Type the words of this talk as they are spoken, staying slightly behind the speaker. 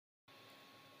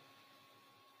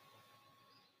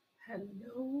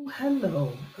Hello,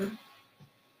 hello.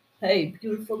 Hey,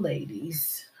 beautiful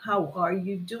ladies. How are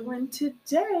you doing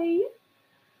today?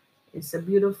 It's a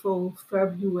beautiful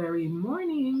February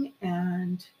morning,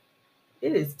 and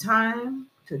it is time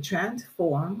to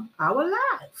transform our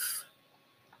life.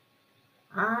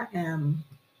 I am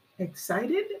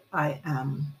excited. I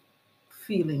am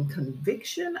feeling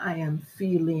conviction. I am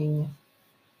feeling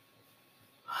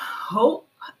hope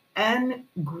and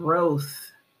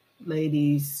growth,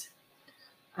 ladies.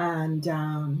 And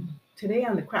today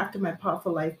on the Craft of My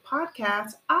Powerful Life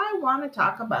podcast, I want to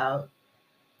talk about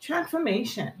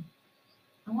transformation.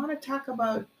 I want to talk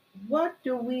about what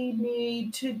do we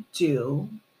need to do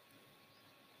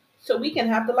so we can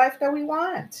have the life that we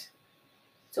want,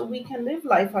 so we can live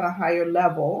life on a higher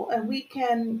level and we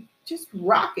can just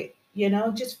rock it,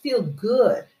 just feel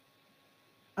good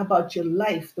about your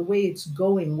life, the way it's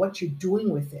going, what you're doing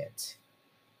with it.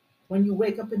 When you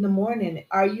wake up in the morning,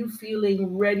 are you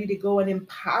feeling ready to go and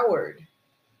empowered?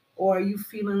 Or are you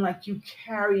feeling like you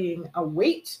carrying a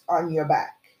weight on your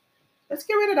back? Let's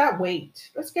get rid of that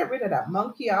weight. Let's get rid of that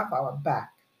monkey off our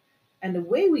back. And the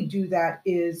way we do that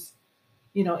is,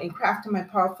 in Crafting My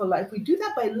Powerful Life, we do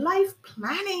that by life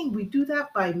planning. We do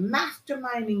that by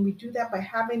masterminding. We do that by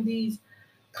having these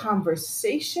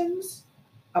conversations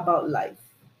about life.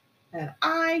 And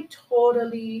I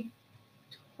totally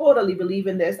believe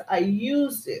in this. I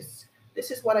use this.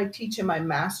 This is what I teach in my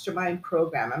mastermind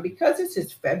program. And because this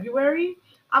is February,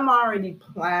 I'm already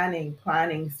planning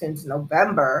since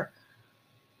November,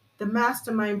 the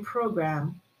mastermind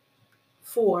program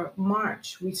for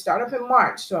March. We start up in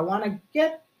March. So I want to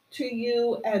get to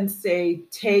you and say,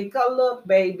 take a look,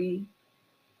 baby.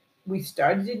 We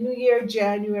started the new year,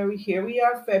 January. Here we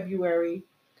are, February.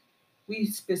 We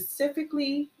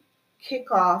specifically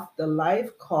kick off the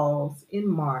live calls in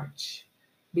March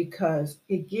because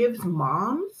it gives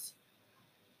moms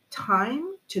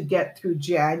time to get through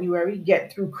January,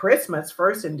 get through Christmas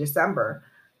first in December,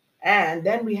 and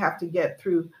then we have to get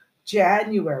through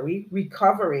January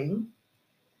recovering,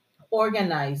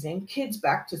 organizing, kids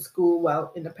back to school.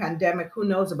 Well, in the pandemic, who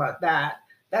knows about that?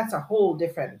 That's a whole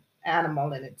different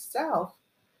animal in itself.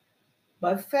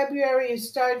 But February is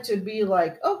starting to be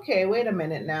like, okay, wait a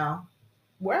minute now.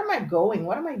 Where am I going?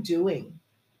 What am I doing?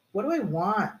 What do I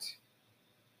want?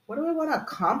 What do I want to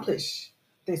accomplish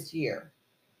this year?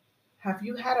 Have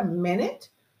you had a minute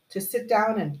to sit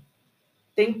down and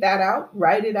think that out,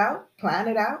 write it out, plan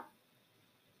it out?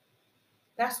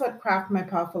 That's what Craft My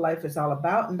Powerful Life is all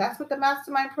about. And that's what the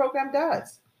Mastermind program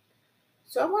does.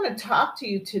 So I want to talk to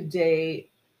you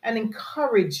today and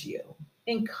encourage you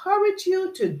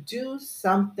to do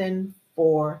something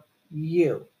for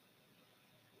you.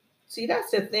 See,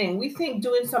 that's the thing. We think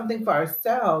doing something for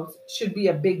ourselves should be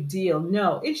a big deal.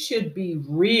 No, it should be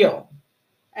real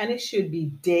and it should be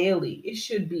daily. It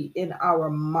should be in our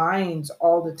minds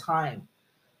all the time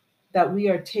that we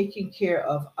are taking care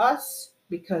of us,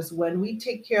 because when we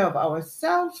take care of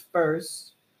ourselves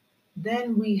first,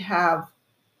 then we have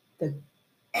the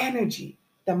energy,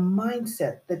 the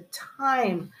mindset, the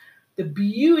time, the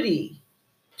beauty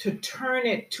to turn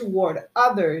it toward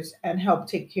others and help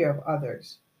take care of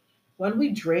others. When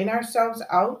we drain ourselves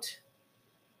out,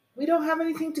 we don't have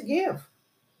anything to give.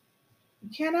 You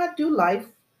cannot do life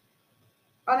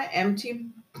on an empty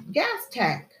gas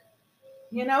tank.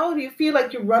 You feel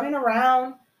like you're running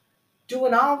around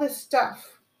doing all this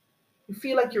stuff. You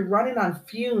feel like you're running on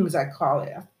fumes, I call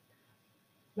it.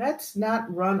 Let's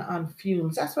not run on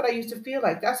fumes. That's what I used to feel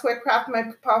like. That's where Craft My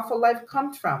Powerful Life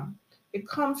comes from. It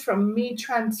comes from me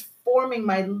transforming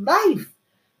my life.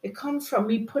 It comes from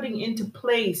me putting into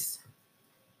place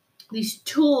these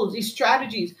tools, these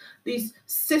strategies, these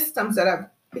systems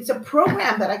it's a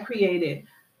program that I created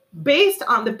based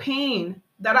on the pain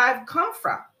that I've come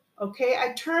from. Okay.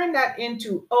 I turned that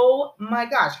into, oh my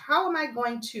gosh, how am I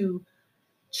going to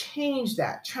change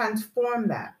that, transform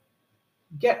that,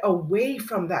 get away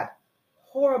from that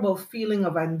horrible feeling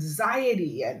of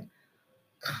anxiety and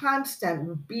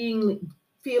constant feeling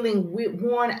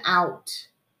worn out,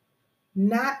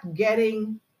 not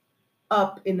getting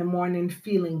up in the morning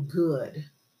feeling good,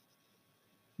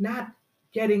 not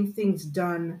getting things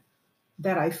done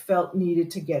that I felt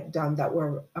needed to get done that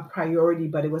were a priority,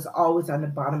 but it was always on the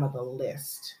bottom of the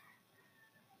list.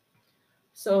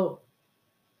 So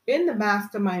in the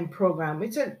mastermind program,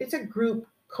 it's a group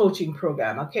coaching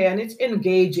program, okay? And it's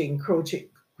engaging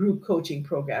group coaching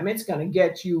program. It's gonna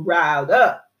get you riled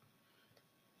up.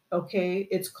 Okay,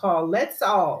 it's called Let's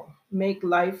All Make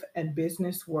Life and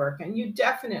Business Work. And you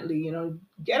definitely,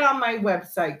 get on my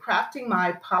website,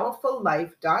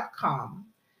 craftingmypowerfullife.com,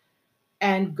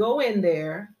 and go in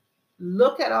there,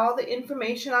 Look at all the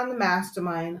information on the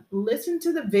mastermind. Listen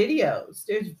to the videos.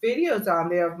 There's videos on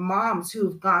there of moms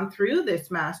who've gone through this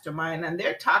mastermind, and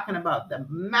they're talking about the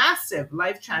massive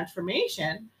life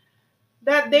transformation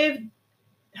that they've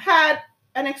had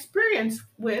an experience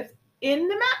with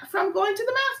from going to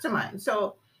the mastermind.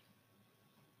 So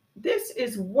this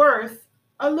is worth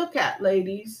a look at,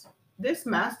 ladies. This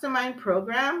mastermind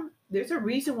program, there's a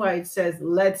reason why it says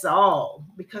let's all,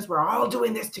 because we're all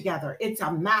doing this together. It's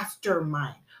a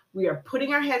mastermind. We are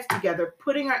putting our heads together,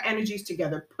 putting our energies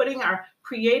together, putting our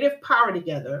creative power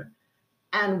together,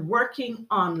 and working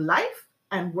on life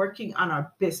and working on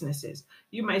our businesses.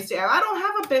 You might say, I don't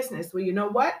have a business. Well, you know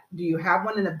what? Do you have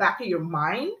one in the back of your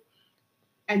mind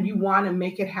and you want to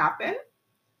make it happen?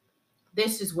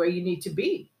 This is where you need to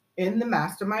be in the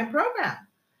mastermind program,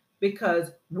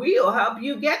 because we'll help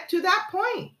you get to that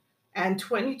point. And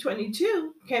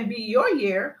 2022 can be your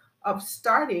year of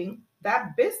starting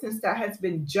that business that has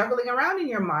been juggling around in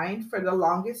your mind for the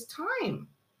longest time.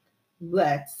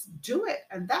 Let's do it.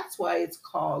 And that's why it's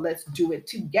called Let's Do It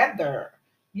Together.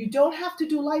 You don't have to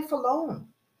do life alone.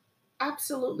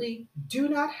 Absolutely do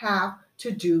not have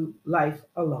to do life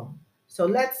alone. So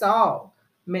let's all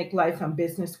make life and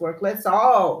business work. Let's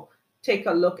all take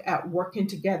a look at working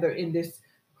together in this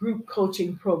group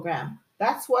coaching program.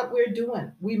 That's what we're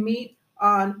doing. We meet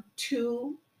on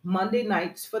 2 Monday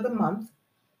nights for the month,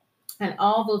 and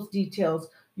all those details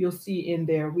you'll see in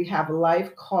there. We have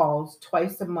live calls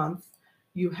twice a month.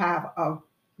 You have a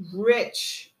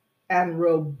rich and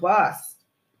robust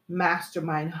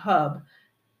mastermind hub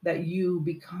that you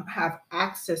have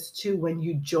access to when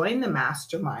you join the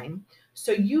mastermind.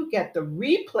 So you get the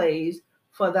replays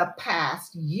for the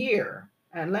past year.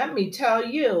 And let me tell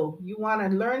you, you want to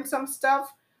learn some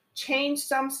stuff, change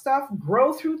some stuff,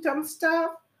 grow through some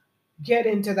stuff, get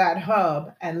into that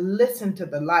hub and listen to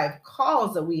the live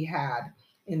calls that we had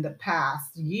in the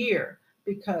past year,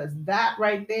 because that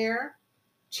right there,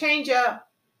 change up.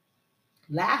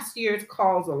 Last year's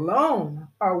calls alone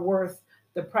are worth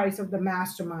the price of the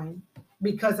mastermind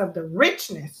because of the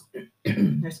richness,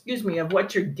 excuse me, of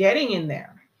what you're getting in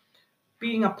there.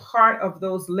 Being a part of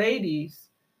those ladies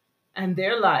and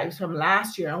their lives from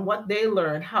last year and what they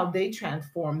learned, how they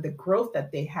transformed, the growth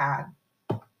that they had.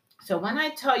 So when I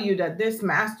tell you that this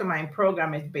mastermind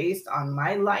program is based on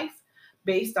my life,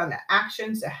 based on the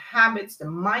actions, the habits, the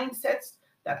mindsets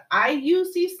that I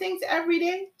use these things every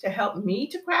day to help me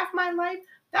to craft my life,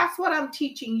 that's what I'm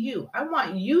teaching you. I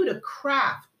want you to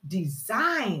craft,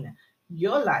 design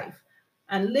your life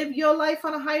and live your life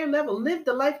on a higher level. Live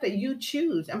the life that you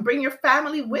choose and bring your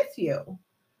family with you.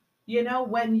 You know,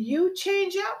 when you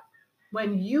change up,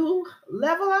 when you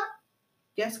level up,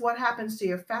 guess what happens to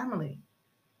your family?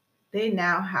 They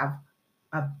now have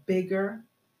a bigger,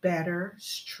 better,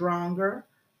 stronger,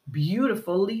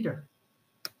 beautiful leader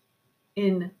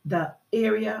in the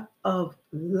area of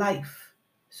life.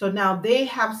 So now they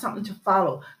have something to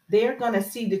follow. They're going to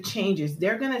see the changes.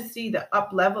 They're going to see the up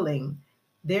leveling.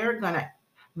 They're going to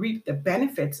reap the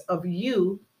benefits of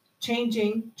you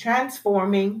changing,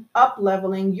 transforming, up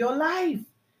leveling your life.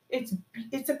 It's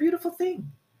a beautiful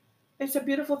thing. It's a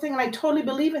beautiful thing. And I totally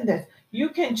believe in this. You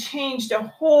can change the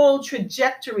whole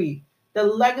trajectory, the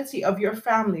legacy of your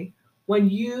family when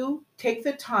you take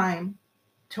the time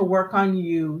to work on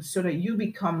you so that you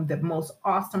become the most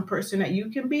awesome person that you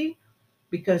can be.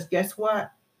 Because guess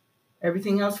what?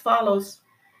 Everything else follows.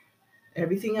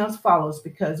 Everything else follows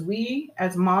because we,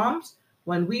 as moms,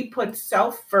 when we put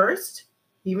self first,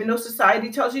 even though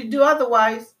society tells you to do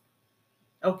otherwise,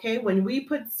 okay, when we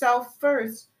put self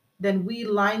first, then we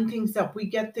line things up, we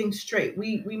get things straight,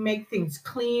 we make things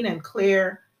clean and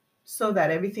clear so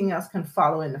that everything else can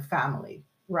follow in the family,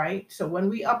 right? So when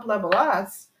we up level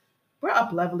us, we're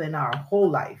up leveling our whole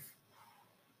life.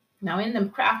 Now in the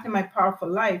crafting my powerful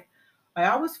life, I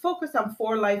always focus on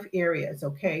 4 life areas,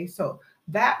 okay? So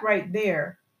that right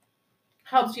there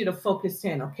helps you to focus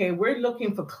in, okay? We're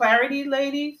looking for clarity,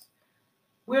 ladies.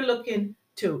 We're looking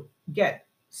to get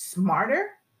smarter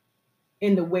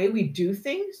in the way we do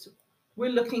things.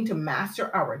 We're looking to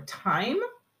master our time.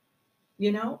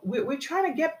 You know, we're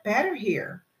trying to get better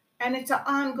here. And it's an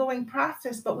ongoing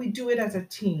process, but we do it as a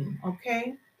team,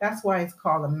 okay? That's why it's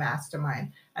called a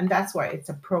mastermind. And that's why it's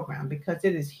a program, because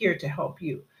it is here to help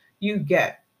you. You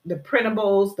get the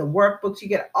printables, the workbooks, you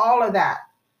get all of that.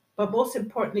 But most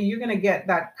importantly, you're going to get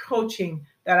that coaching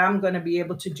that I'm going to be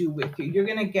able to do with you. You're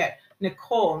going to get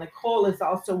Nicole. Nicole is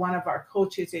also one of our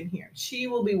coaches in here. She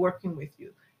will be working with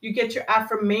you. You get your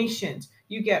affirmations.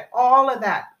 You get all of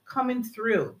that coming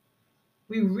through.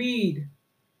 We read,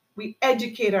 we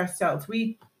educate ourselves,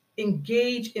 we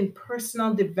engage in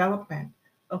personal development.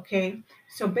 Okay.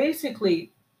 So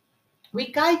basically,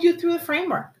 we guide you through a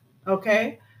framework.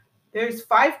 Okay. There's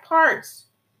 5 parts.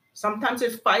 Sometimes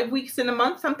there's 5 weeks in a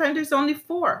month. Sometimes there's only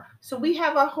 4. So we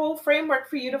have a whole framework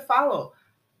for you to follow.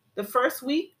 The first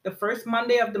week, the first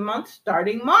Monday of the month,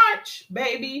 starting March,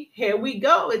 baby. Here we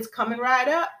go. It's coming right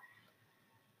up.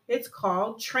 It's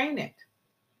called Train It.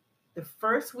 The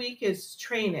first week is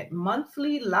Train It,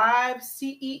 monthly live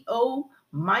CEO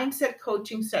mindset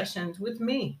coaching sessions with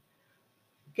me.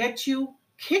 Get you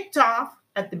kicked off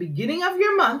at the beginning of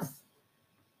your month.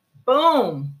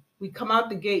 Boom. We come out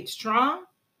the gate strong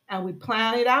and we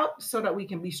plan it out so that we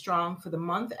can be strong for the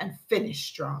month and finish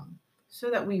strong so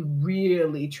that we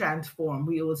really transform.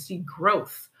 We will see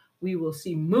growth. We will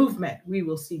see movement. We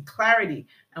will see clarity.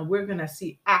 And we're going to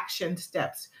see action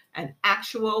steps and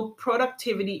actual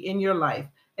productivity in your life,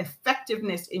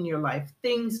 effectiveness in your life,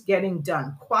 things getting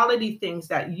done, quality things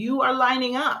that you are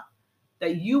lining up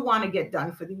that you want to get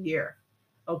done for the year.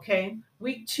 Okay.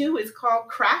 Week 2 is called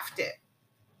Craft It.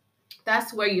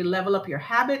 That's where you level up your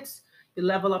habits, you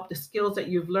level up the skills that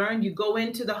you've learned. You go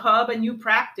into the hub and you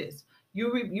practice.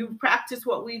 You practice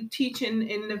what we teach in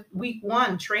the week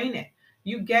 1, Train It.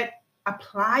 You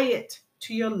apply it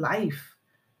to your life.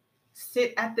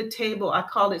 Sit at the table. I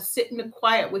call it sit in the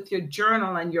quiet with your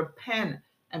journal and your pen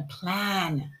and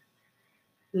plan.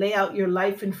 Lay out your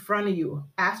life in front of you.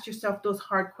 Ask yourself those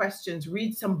hard questions.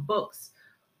 Read some books.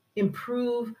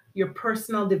 Improve your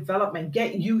personal development,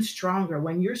 get you stronger.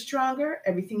 When you're stronger,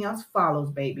 everything else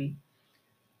follows, baby.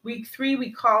 Week 3,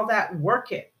 we call that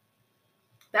Work It.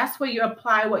 That's where you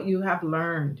apply what you have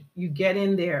learned. You get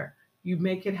in there, you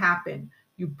make it happen.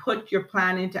 You put your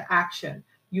plan into action.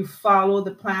 You follow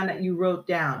the plan that you wrote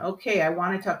down. Okay, I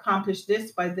wanted to accomplish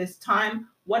this by this time.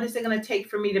 What is it going to take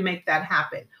for me to make that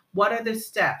happen? What are the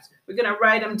steps? We're going to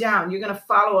write them down. You're going to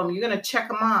follow them. You're going to check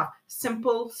them off.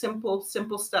 Simple, simple,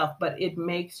 simple stuff, but it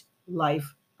makes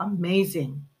life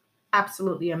amazing.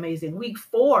 Absolutely amazing. Week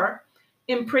 4,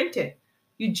 Imprint It.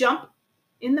 You jump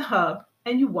in the hub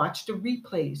and you watch the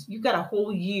replays. You got a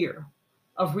whole year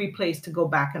of replays to go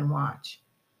back and watch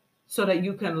so that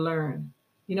you can learn.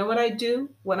 You know what I do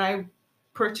when I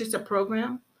purchase a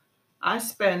program? I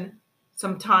spend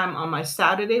some time on my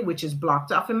Saturday, which is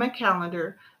blocked off in my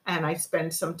calendar, and I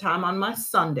spend some time on my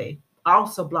Sunday,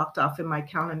 also blocked off in my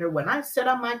calendar. When I sit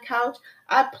on my couch,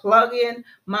 I plug in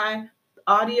my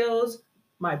audios,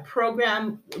 my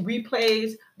program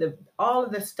replays, all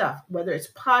of the stuff, whether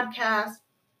it's podcasts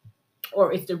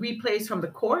or it's the replays from the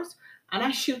course, and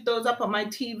I shoot those up on my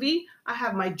TV. I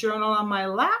have my journal on my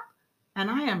lap, and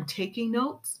I am taking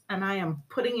notes and I am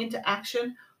putting into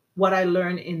action what I'm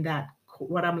learning in that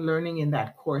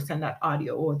course and that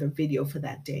audio or the video for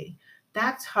that day.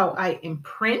 That's how I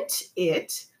imprint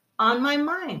it on my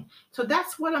mind. So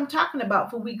that's what I'm talking about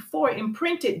for week 4.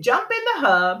 Imprint it, jump in the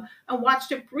hub and watch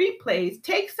the replays,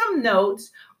 take some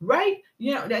notes, right?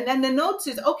 And the notes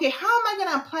is, okay, how am I going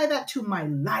to apply that to my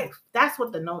life? That's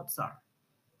what the notes are,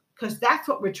 because that's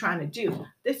what we're trying to do.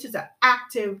 This is an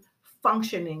active,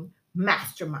 functioning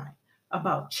mastermind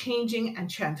about changing and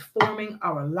transforming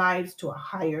our lives to a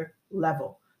higher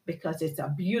level, because it's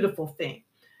a beautiful thing.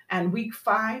 And week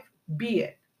 5, be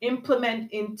it.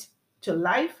 Implement into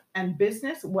life and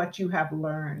business what you have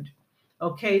learned.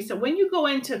 Okay, so when you go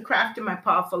into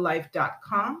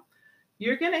craftingmypowerfullife.com,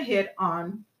 you're going to hit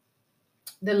on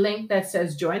the link that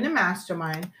says join the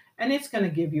mastermind, and it's going to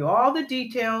give you all the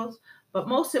details. But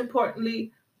most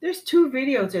importantly, there's 2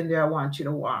 videos in there I want you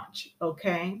to watch.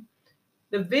 Okay,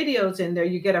 the videos in there,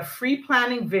 you get a free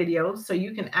planning video, so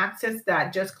you can access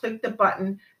that. Just click the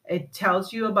button. It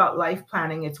tells you about life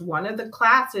planning. It's one of the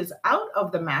classes out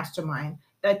of the mastermind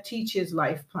that teaches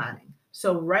life planning.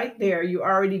 So right there, you're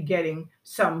already getting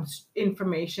some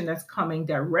information that's coming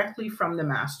directly from the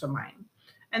mastermind.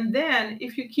 And then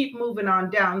if you keep moving on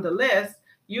down the list,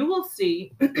 you will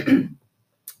see,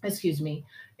 excuse me,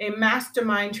 a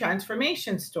mastermind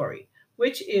transformation story,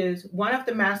 which is one of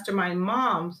the mastermind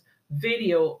moms'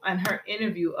 video and her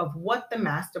interview of what the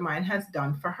mastermind has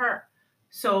done for her.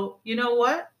 So you know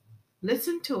what?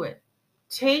 Listen to it.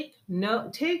 Take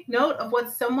note of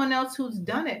what someone else who's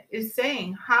done it is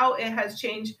saying, how it has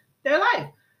changed their life.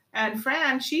 And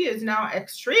Fran, she is now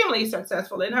extremely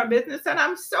successful in her business, and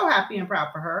I'm so happy and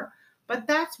proud for her. But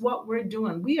that's what we're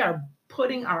doing. We are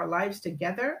putting our lives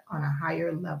together on a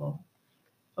higher level.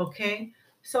 Okay?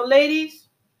 So ladies,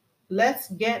 let's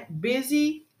get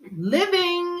busy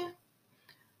living.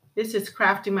 This is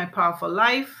Crafting My Powerful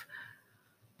Life.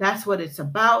 That's what it's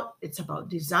about. It's about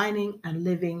designing and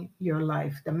living your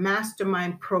life. The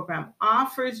Mastermind Program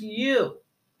offers you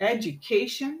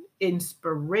education,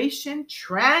 inspiration,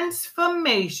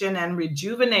 transformation, and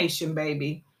rejuvenation,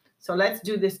 baby. So let's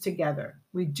do this together.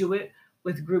 We do it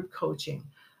with group coaching.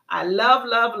 I love,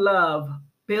 love, love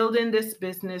building this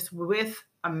business with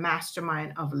a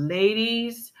mastermind of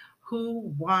ladies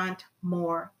who want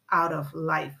more out of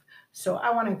life. So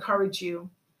I want to encourage,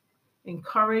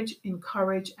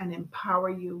 and empower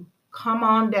you. Come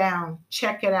on down,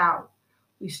 check it out.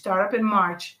 We start up in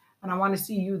March, and I want to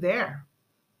see you there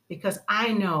because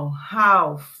I know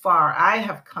how far I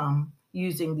have come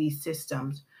using these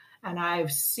systems. And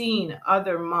I've seen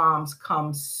other moms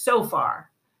come so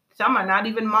far. Some are not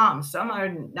even moms, some are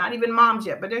not even moms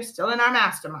yet, but they're still in our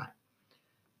mastermind.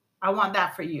 I want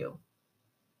that for you.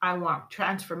 I want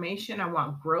transformation, I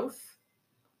want growth.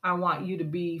 I want you to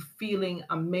be feeling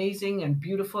amazing and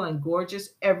beautiful and gorgeous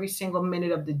every single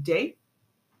minute of the day.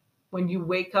 When you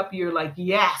wake up, you're like,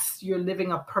 yes, you're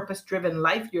living a purpose driven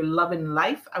life. You're loving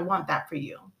life. I want that for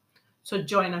you. So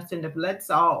join us in the Let's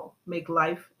All Make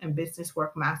Life and Business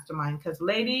Work Mastermind. Because,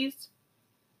 ladies,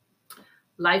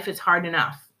 life is hard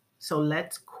enough. So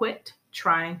let's quit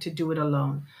trying to do it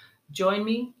alone. Join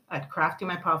me at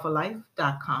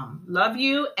craftingmypowerfullife.com. Love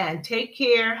you and take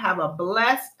care. Have a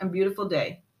blessed and beautiful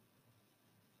day.